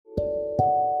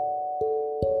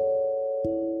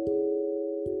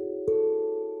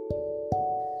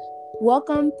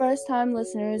Welcome, first-time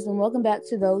listeners, and welcome back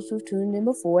to those who've tuned in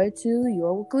before to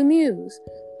Your Weekly Muse,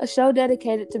 a show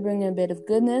dedicated to bringing a bit of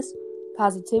goodness,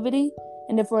 positivity,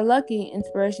 and if we're lucky,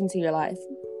 inspiration to your life.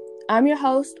 I'm your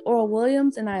host, Oral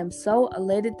Williams, and I am so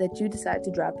elated that you decided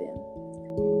to drop in.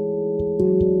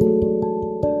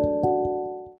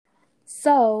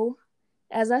 So,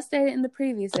 as I stated in the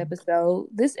previous episode,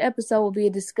 this episode will be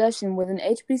a discussion with an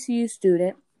HBCU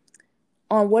student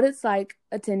on what it's like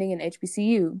attending an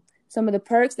HBCU, some of the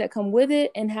perks that come with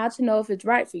it, and how to know if it's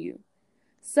right for you.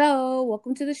 So,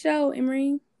 welcome to the show,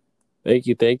 Emery. Thank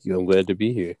you. I'm glad to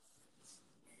be here.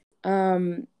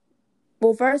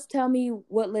 Well, first, tell me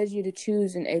what led you to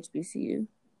choose an HBCU.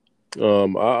 I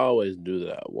always knew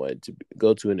that I wanted to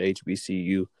go to an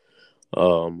HBCU.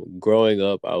 Growing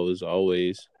up, I was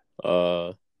always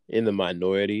in the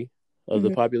minority of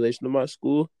the population of my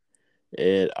school,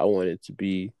 and I wanted to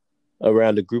be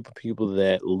around a group of people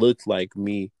that looked like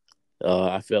me.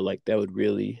 I felt like that would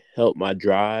really help my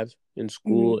drive in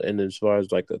school, and as far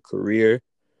as like a career,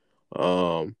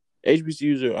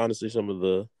 HBCUs are honestly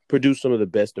produce some of the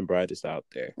best and brightest out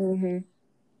there.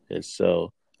 And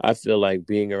so I feel like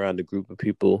being around a group of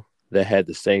people that had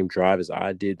the same drive as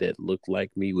I did, that looked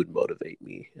like me, would motivate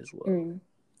me as well.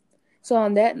 So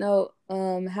on that note,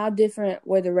 how different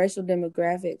were the racial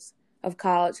demographics of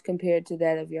college compared to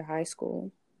that of your high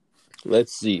school?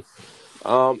 Let's see.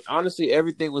 Honestly,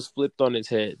 everything was flipped on its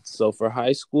head. So for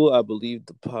high school, I believe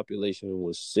the population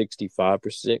was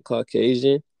 65%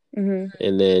 Caucasian.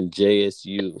 And then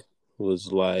JSU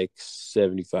was like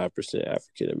 75%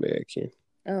 African American.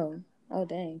 Oh,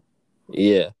 dang.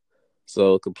 Yeah.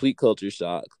 So complete culture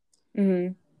shock.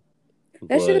 That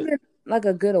should have been like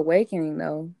a good awakening,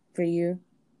 though, for you.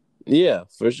 Yeah,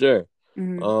 for sure.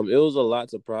 It was a lot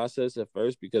to process at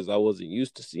first because I wasn't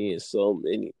used to seeing so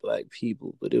many Black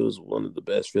people, but it was one of the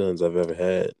best feelings I've ever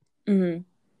had.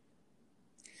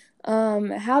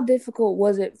 How difficult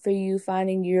was it for you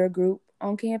finding your group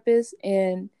on campus?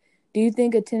 And do you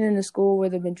think attending a school where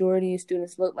the majority of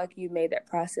students look like you made that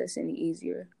process any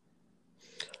easier?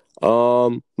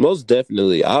 Most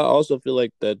definitely. I also feel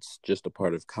like that's just a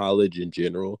part of college in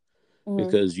general,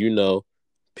 because,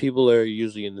 people are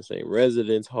usually in the same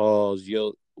residence halls.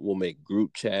 We'll make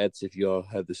group chats if y'all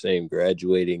have the same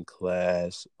graduating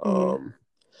class. I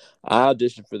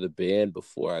auditioned for the band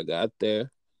before I got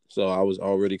there, so I was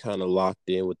already kind of locked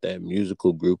in with that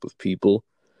musical group of people.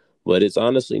 But it's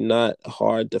honestly not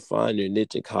hard to find your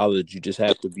niche in college. You just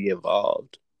have to be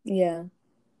involved. Yeah.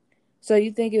 So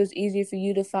you think it was easier for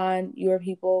you to find your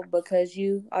people because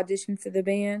you auditioned for the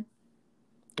band?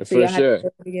 For sure. Had to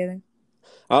work together?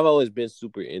 I've always been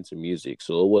super into music,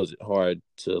 so it wasn't hard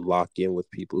to lock in with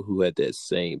people who had that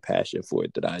same passion for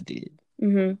it that I did.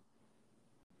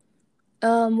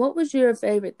 What was your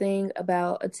favorite thing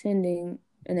about attending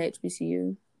an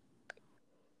HBCU?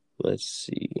 Let's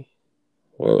see.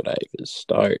 Where would I even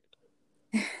start?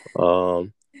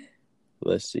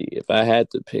 Let's see. If I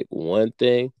had to pick one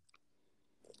thing,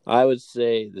 I would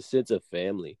say the sense of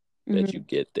family that you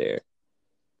get there,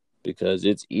 because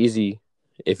it's easy.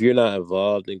 If you're not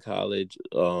involved in college,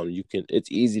 it's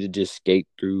easy to just skate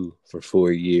through for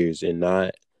 4 years and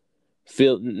not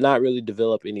really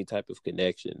develop any type of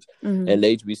connections. And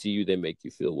the HBCU, they make you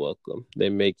feel welcome. They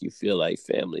make you feel like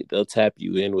family. They'll tap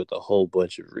you in with a whole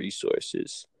bunch of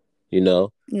resources. Yeah.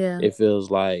 It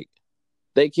feels like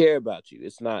they care about you.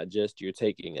 It's not just you're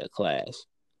taking a class.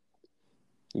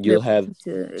 You'll have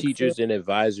teachers and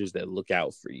advisors that look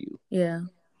out for you. Yeah.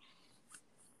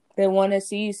 They want to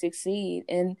see you succeed.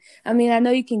 And I mean, I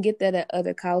know you can get that at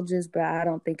other colleges, but I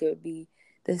don't think it would be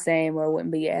the same, or it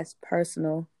wouldn't be as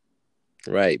personal.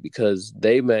 Right, because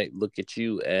they might look at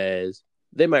you as,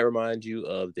 they might remind you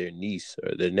of their niece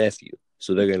or their nephew.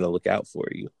 So they're going to look out for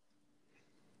you.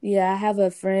 Yeah, I have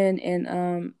a friend,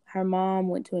 and her mom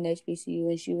went to an HBCU,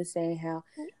 and she was saying how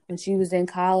when she was in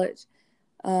college,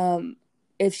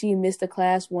 if she missed a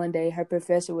class one day, her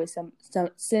professor would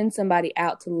send somebody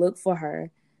out to look for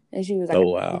her. And she was like,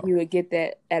 oh, wow. You would get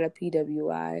that at a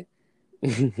PWI.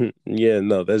 Yeah,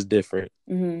 no, that's different.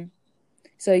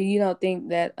 So you don't think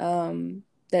that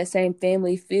that same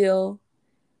family feel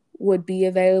would be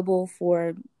available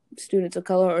for students of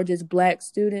color or just Black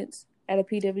students at a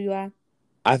PWI?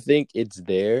 I think it's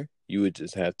there. You would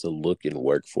just have to look and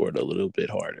work for it a little bit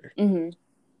harder.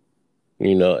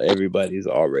 Everybody's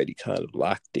already kind of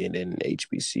locked in an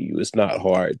HBCU. It's not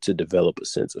hard to develop a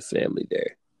sense of family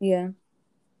there. Yeah.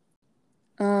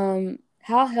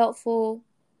 How helpful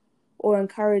or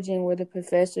encouraging were the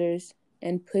professors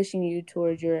in pushing you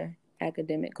towards your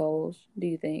academic goals, do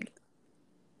you think?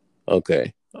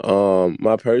 Okay.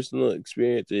 My personal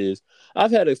experience is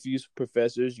I've had a few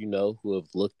professors, who have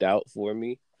looked out for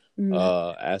me,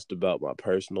 asked about my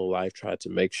personal life, tried to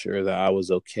make sure that I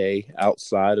was okay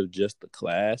outside of just the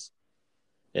class.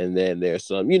 And then there's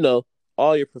some,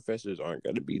 all your professors aren't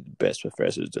going to be the best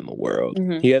professors in the world.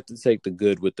 You have to take the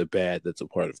good with the bad that's a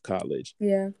part of college.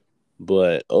 Yeah.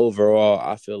 But overall,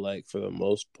 I feel like for the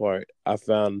most part, I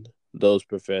found those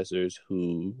professors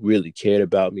who really cared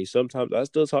about me. Sometimes I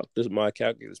still talk to my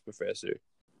calculus professor.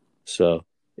 So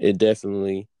it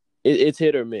definitely, it's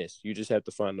hit or miss. You just have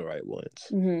to find the right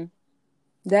ones.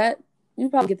 That, you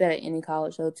probably get that at any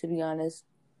college, though, to be honest.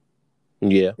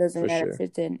 Yeah, Doesn't for matter if sure.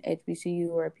 it's an HBCU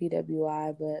or a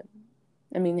PWI, but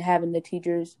I mean, having the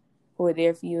teachers who are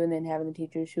there for you and then having the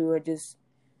teachers who are just,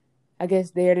 I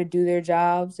guess, there to do their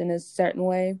jobs in a certain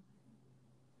way.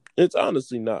 It's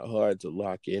honestly not hard to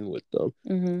lock in with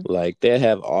them. Like, they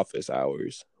have office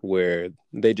hours where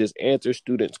they just answer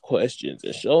students' questions,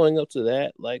 and showing up to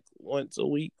that like once a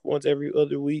week, once every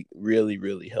other week, really,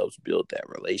 really helps build that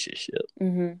relationship.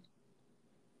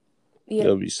 Yeah.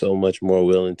 They'll be so much more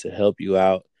willing to help you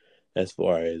out as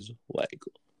far as like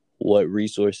what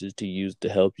resources to use to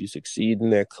help you succeed in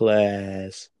their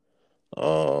class.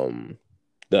 They'll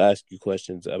ask you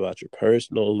questions about your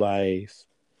personal life.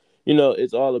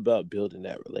 It's all about building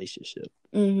that relationship.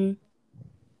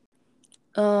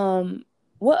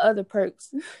 What other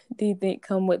perks do you think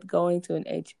come with going to an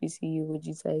HBCU, would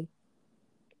you say?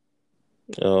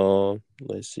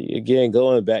 Let's see. Again,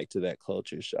 going back to that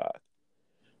culture shock.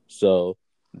 So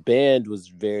band was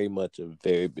very much a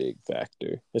very big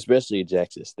factor, especially at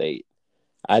Jackson State.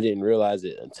 I didn't realize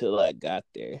it until I got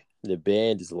there. The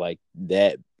band is like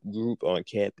that group on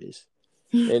campus.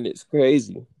 And it's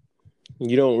crazy.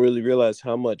 You don't really realize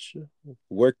how much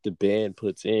work the band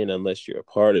puts in unless you're a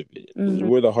part of it.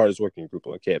 We're the hardest working group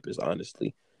on campus,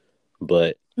 honestly.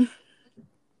 But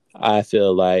I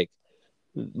feel like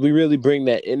we really bring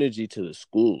that energy to the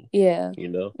school. Yeah.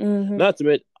 Not to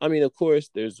mention, I mean, of course,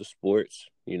 there's the sports.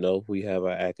 We have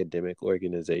our academic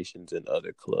organizations and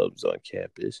other clubs on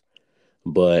campus.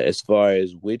 But as far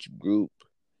as which group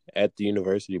at the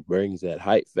university brings that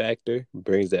hype factor,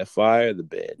 brings that fire, the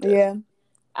band does. Yeah.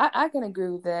 I can agree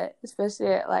with that, especially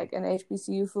at like an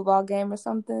HBCU football game or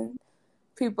something.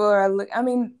 People are I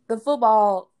mean, the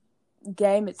football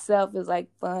game itself is like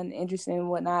fun, interesting, and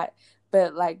whatnot,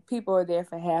 but like people are there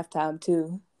for halftime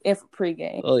too and for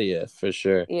pregame. Oh yeah, for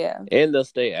sure. Yeah. And they'll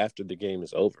stay after the game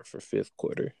is over for fifth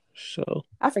quarter. So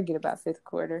I forget about fifth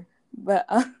quarter, but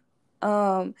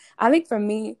I think for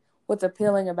me, what's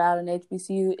appealing about an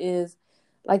HBCU is,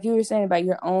 like you were saying about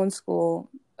your own school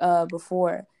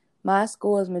before. My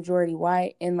school is majority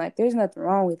white, and like there's nothing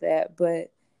wrong with that,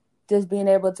 but just being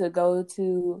able to go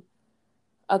to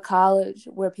a college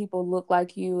where people look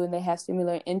like you and they have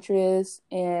similar interests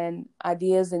and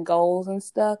ideas and goals and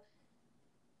stuff,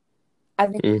 I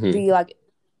think it would be like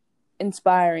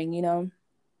inspiring.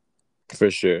 For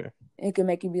sure. It could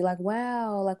make you be like,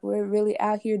 wow, like we're really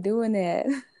out here doing that.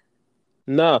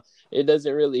 No, it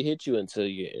doesn't really hit you until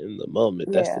you're in the moment.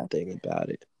 Yeah. That's the thing about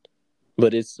it.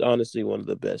 But it's honestly one of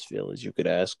the best feelings you could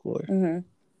ask for,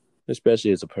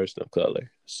 especially as a person of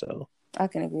color. So I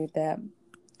can agree with that.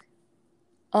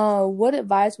 What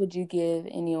advice would you give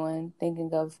anyone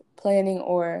thinking of planning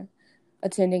or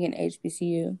attending an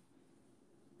HBCU?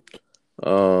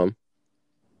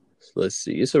 Let's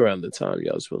see. It's around the time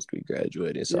y'all supposed to be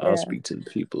graduating, so I'll speak to the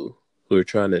people who are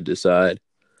trying to decide.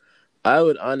 I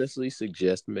would honestly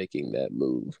suggest making that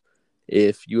move.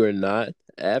 If you are not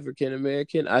African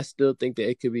American, I still think that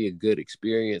it could be a good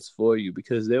experience for you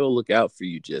because they will look out for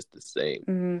you just the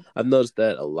same. I've noticed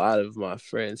that a lot of my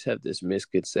friends have this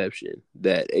misconception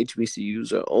that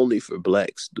HBCUs are only for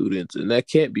Black students, and that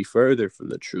can't be further from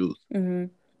the truth.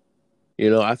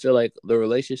 I feel like the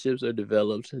relationships are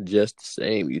developed just the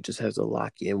same. You just have to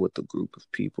lock in with a group of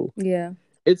people. Yeah.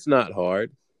 It's not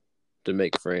hard to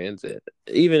make friends.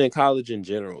 Even in college in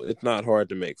general, it's not hard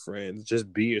to make friends.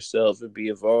 Just be yourself and be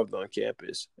involved on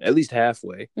campus, at least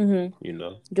halfway.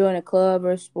 Join a club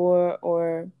or sport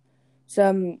or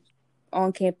some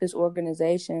on-campus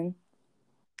organization.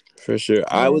 For sure.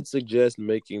 I would suggest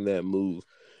making that move.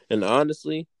 And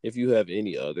honestly, if you have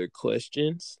any other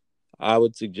questions, I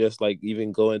would suggest like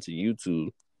even going to YouTube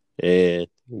and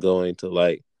going to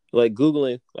like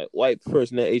Googling like white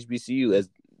person at HBCU. As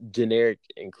generic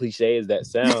and cliche as that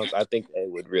sounds, I think that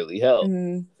would really help.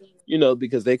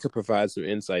 Because they could provide some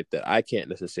insight that I can't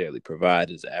necessarily provide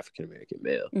as an African American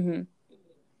male.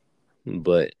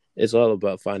 But it's all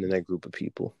about finding that group of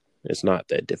people. It's not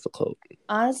that difficult.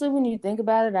 Honestly, when you think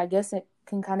about it, I guess it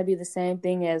can kind of be the same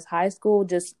thing as high school,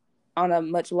 just on a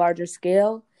much larger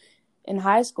scale. In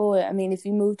high school, I mean, if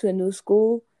you move to a new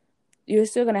school, you're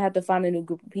still going to have to find a new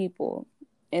group of people.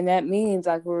 And that means,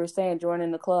 like we were saying,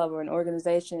 joining a club or an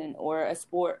organization or a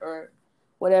sport or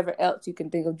whatever else you can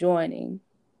think of joining.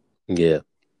 Yeah,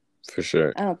 for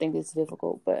sure. I don't think it's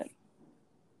difficult, but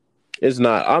it's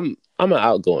not. I'm an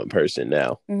outgoing person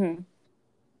now. Mm-hmm.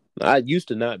 I used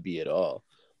to not be at all,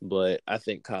 but I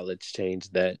think college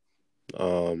changed that.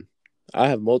 I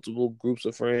have multiple groups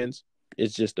of friends.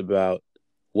 It's just about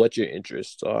what your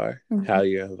interests are, Mm-hmm. how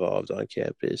you're involved on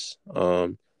campus.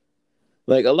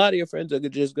 Like a lot of your friends are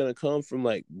just gonna come from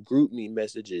like group me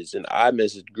messages and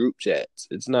iMessage group chats.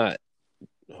 It's not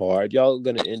hard. Y'all are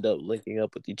gonna end up linking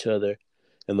up with each other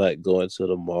and like going to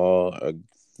the mall or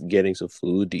getting some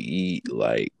food to eat.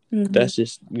 Like that's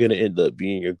just gonna end up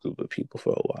being your group of people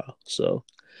for a while. So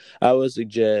I would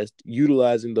suggest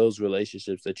utilizing those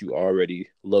relationships that you already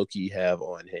low-key have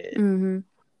on hand. Mm-hmm.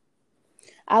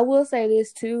 I will say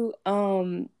this too.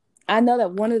 I know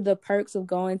that one of the perks of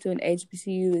going to an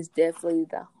HBCU is definitely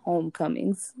the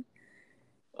homecomings.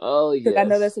 Oh, Because I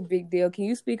know that's yes. a big deal. Can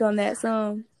you speak on that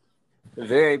some?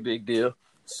 Very big deal.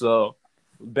 So,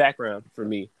 background for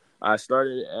me. I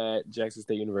started at Jackson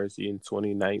State University in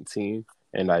 2019,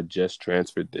 and I just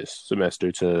transferred this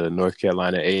semester to North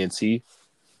Carolina A&T.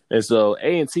 And so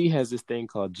A&T has this thing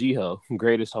called GHO,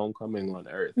 Greatest Homecoming on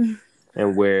Earth,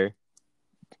 and where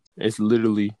it's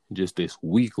literally just this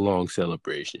week-long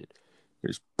celebration.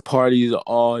 There's parties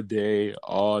all day,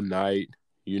 all night,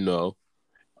 you know.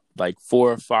 Like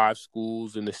 4 or 5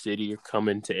 schools in the city are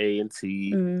coming to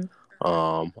A&T.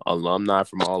 Alumni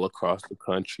from all across the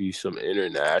country, some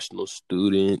international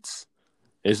students.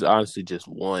 It's honestly just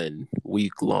one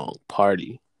week-long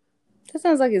party. That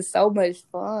sounds like it's so much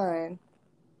fun.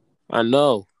 I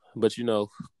know, but you know,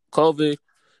 COVID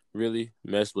really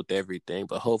messed with everything,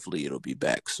 but hopefully it'll be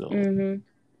back soon.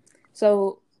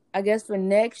 So I guess for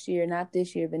next year, not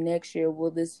this year, but next year,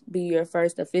 will this be your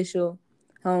first official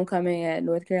homecoming at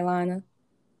North Carolina?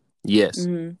 Yes.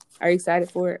 Are you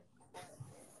excited for it?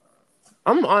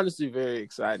 I'm honestly very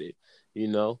excited, you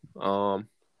know.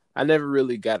 I never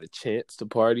really got a chance to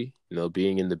party, you know,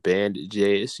 being in the band at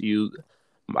JSU.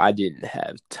 I didn't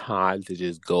have time to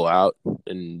just go out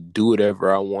and do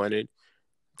whatever I wanted.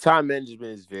 Time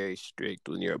management is very strict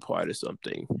when you're a part of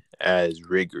something as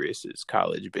rigorous as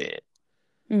college band.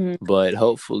 But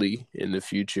hopefully in the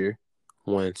future,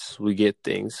 once we get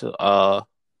things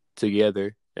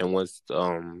together and once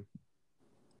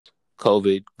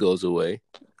COVID goes away,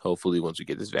 hopefully once we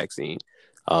get this vaccine,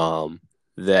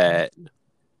 that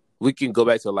we can go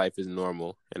back to life as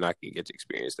normal and I can get to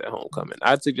experience that homecoming.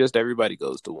 I'd suggest everybody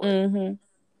goes to one.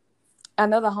 I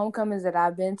know the homecomings that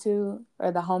I've been to,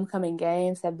 or the homecoming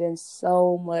games, have been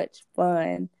so much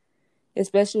fun.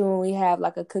 Especially when we have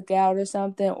like a cookout or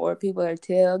something, or people are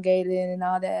tailgating and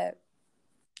all that.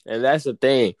 And that's the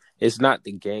thing. It's not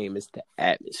the game, it's the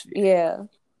atmosphere.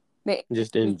 Yeah.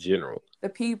 Just in general. The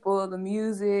people, the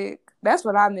music. That's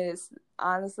what I miss,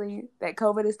 honestly, that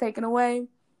COVID is taken away.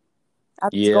 I'm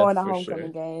just going to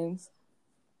homecoming games.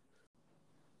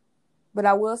 But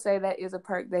I will say that is a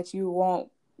perk that you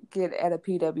won't get at a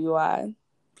PWI.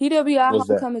 PWI What's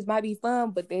homecomings might be fun,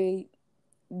 but they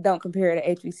don't compare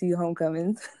to HBCU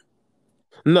homecomings.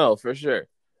 No, for sure.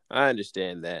 I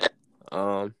understand that.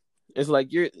 It's like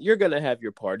you're gonna have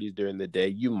your parties during the day.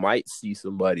 You might see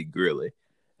somebody grilling.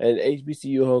 At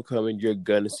HBCU homecoming, you're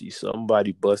gonna see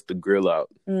somebody bust the grill out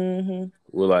with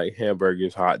like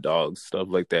hamburgers, hot dogs, stuff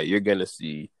like that. You're gonna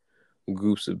see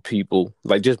groups of people,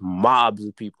 like just mobs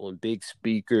of people and big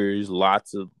speakers,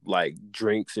 lots of like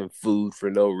drinks and food for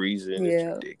no reason. Yeah.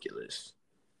 It's ridiculous.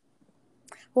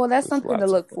 Well, that's something to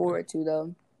look forward to,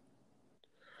 though.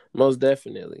 Most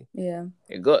definitely. Yeah.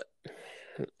 Good.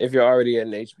 If you're already at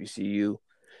an HBCU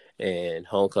and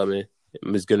homecoming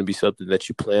is going to be something that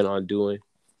you plan on doing,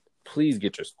 please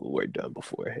get your schoolwork done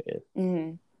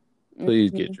beforehand.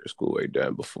 Please get your schoolwork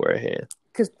done beforehand.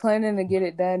 Because planning to get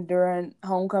it done during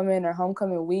homecoming or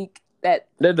homecoming week, that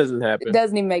doesn't happen. It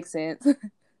doesn't even make sense.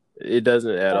 It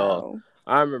doesn't at all.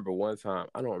 I remember one time,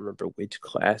 I don't remember which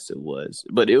class it was,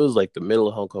 but it was like the middle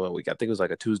of homecoming week. I think it was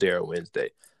like a Tuesday or a Wednesday.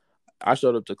 I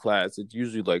showed up to class. It's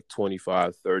usually like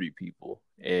 25, 30 people.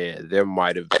 And there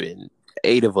might have been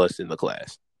 8 of us in the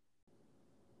class.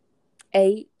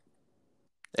 8?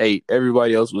 8.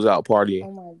 Everybody else was out partying.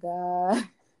 Oh, my God.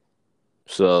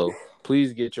 So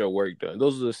please get your work done.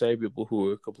 Those are the same people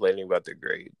who are complaining about their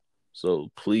grade.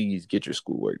 So please get your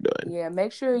schoolwork done. Yeah,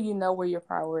 make sure you know where your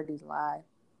priorities lie.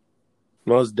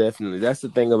 Most definitely. That's the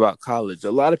thing about college. A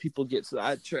lot of people get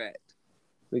sidetracked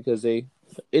because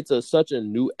it's such a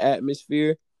new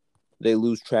atmosphere they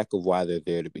lose track of why they're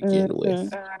there to begin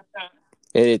with. Mm-hmm.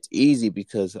 And it's easy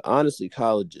because honestly,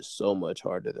 college is so much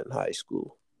harder than high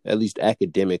school, at least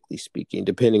academically speaking,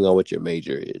 depending on what your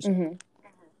major is. Mm-hmm.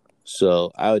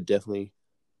 So I would definitely,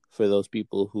 for those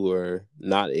people who are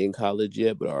not in college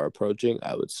yet but are approaching,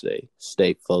 I would say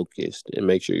stay focused and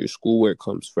make sure your schoolwork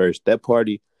comes first. That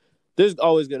party, there's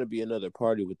always going to be another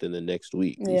party within the next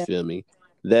week. You feel me?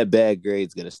 That bad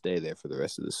grade's going to stay there for the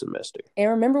rest of the semester. And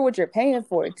remember what you're paying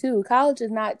for, too. College is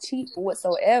not cheap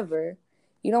whatsoever.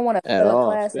 You don't want to At fail a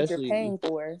all, class that you're especially paying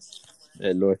for.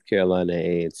 at North Carolina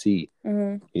A&T.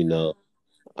 Mm-hmm. You know,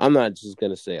 I'm not just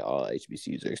going to say all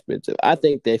HBCUs are expensive. I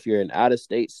think that if you're an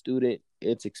out-of-state student,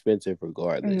 it's expensive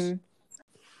regardless.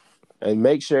 Mm-hmm. And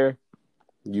make sure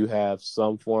you have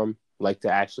some form, like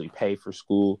to actually pay for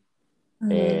school.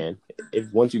 Mm-hmm. And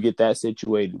if once you get that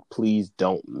situated, please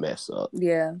don't mess up.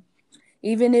 Yeah.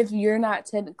 Even if you're not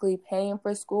technically paying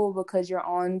for school because you're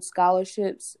on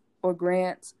scholarships or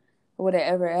grants or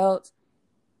whatever else,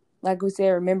 like we said,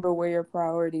 remember where your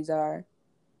priorities are.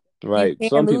 Right.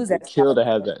 Some people would kill to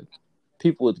have that.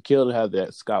 People would kill to have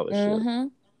that scholarship. Mm-hmm.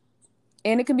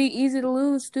 And it can be easy to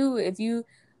lose, too. If you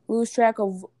lose track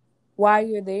of why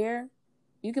you're there,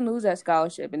 you can lose that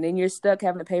scholarship. And then you're stuck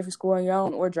having to pay for school on your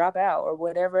own or drop out or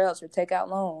whatever else or take out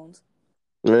loans.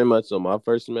 Very much so. My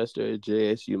first semester at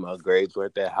JSU, my grades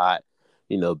weren't that hot.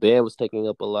 You know, band was taking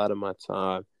up a lot of my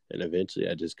time. And eventually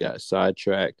I just got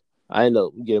sidetracked. I ended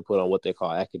up getting put on what they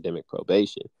call academic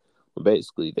probation. But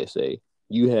basically, they say,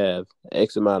 you have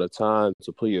X amount of time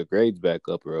to pull your grades back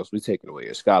up or else we're taking away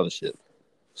your scholarship.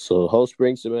 So the whole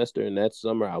spring semester and that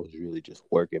summer, I was really just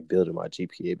working, building my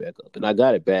GPA back up. And I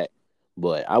got it back.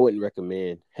 But I wouldn't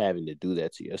recommend having to do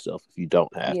that to yourself if you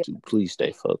don't have to. Please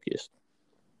stay focused.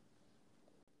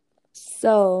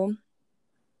 So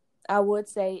I would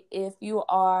say if you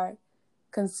are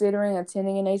considering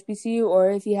attending an HBCU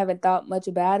or if you haven't thought much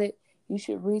about it, you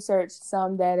should research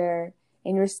some that are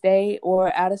in your state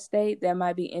or out of state that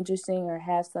might be interesting or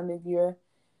have some of your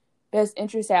best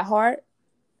interests at heart.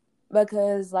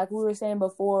 Because like we were saying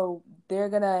before, they're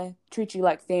going to treat you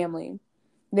like family.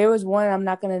 There was one, I'm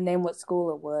not going to name what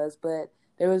school it was, but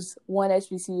there was one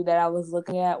HBCU that I was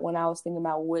looking at when I was thinking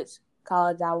about which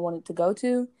college I wanted to go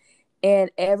to.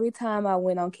 And every time I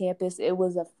went on campus, it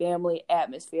was a family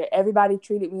atmosphere. Everybody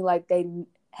treated me like they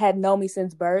had known me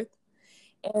since birth.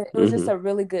 And it was just a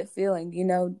really good feeling, you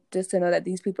know, just to know that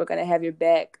these people are going to have your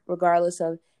back regardless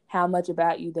of how much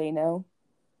about you they know.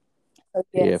 So,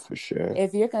 yes, yeah, for sure.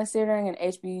 If you're considering an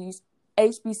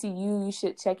HBCU, you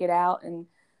should check it out and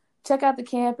check out the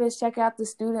campus, check out the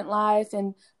student life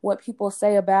and what people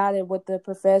say about it, what the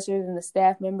professors and the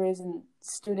staff members and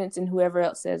students and whoever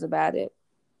else says about it.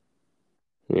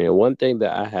 Yeah, one thing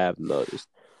that I have noticed,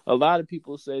 a lot of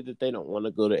people say that they don't want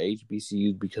to go to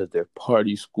HBCUs because they're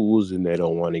party schools and they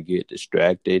don't want to get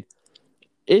distracted.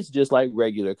 It's just like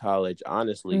regular college,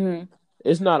 honestly. Mm-hmm.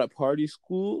 It's not a party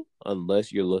school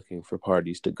unless you're looking for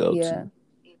parties to go to.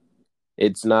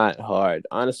 It's not hard.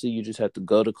 Honestly, you just have to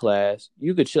go to class.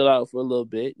 You could chill out for a little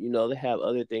bit. You know, they have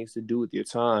other things to do with your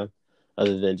time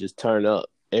other than just turn up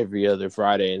every other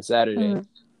Friday and Saturday. Mm-hmm.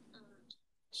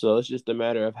 So it's just a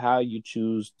matter of how you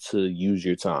choose to use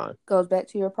your time. Goes back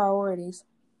to your priorities.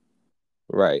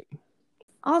 Right.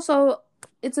 Also,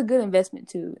 it's a good investment,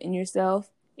 too, in yourself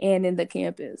and in the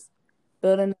campus.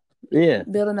 Building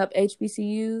up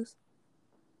HBCUs.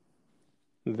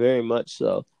 Very much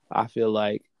so. I feel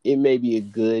like it may be a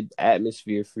good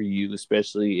atmosphere for you,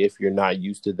 especially if you're not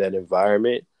used to that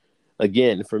environment.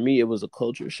 Again, for me, it was a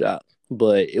culture shock,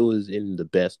 but it was in the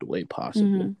best way possible.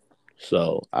 Mm-hmm.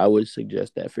 So I would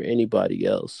suggest that for anybody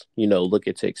else, you know,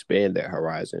 looking to expand their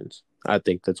horizons. I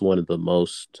think that's one of the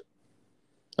most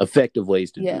effective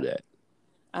ways to do that.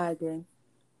 I agree.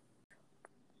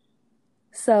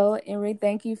 So, Emery,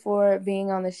 thank you for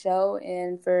being on the show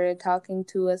and for talking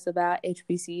to us about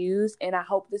HBCUs. And I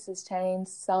hope this has changed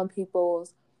some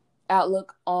people's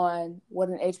outlook on what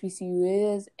an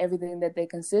HBCU is, everything that they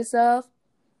consist of.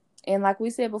 And like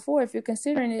we said before, if you're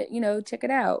considering it, you know, check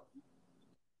it out.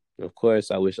 Of course,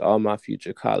 I wish all my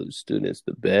future college students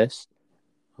the best.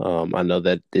 I know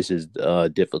that this is a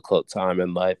difficult time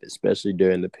in life, especially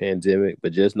during the pandemic,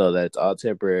 but just know that it's all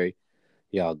temporary.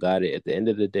 Y'all got it. At the end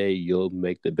of the day, you'll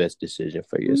make the best decision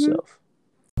for yourself.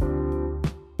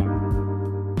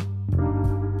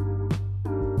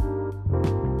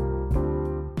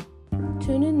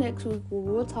 Tune in next week where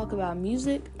we'll talk about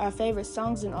music, our favorite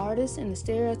songs and artists, and the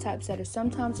stereotypes that are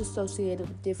sometimes associated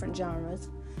with different genres.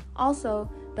 Also,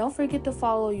 don't forget to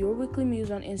follow Your Weekly Muse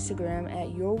on Instagram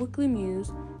at Your Weekly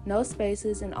Muse, no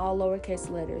spaces and all lowercase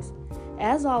letters.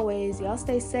 As always, y'all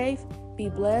stay safe, Be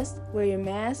blessed, wear your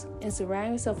mask, and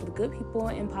surround yourself with good people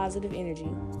and positive energy.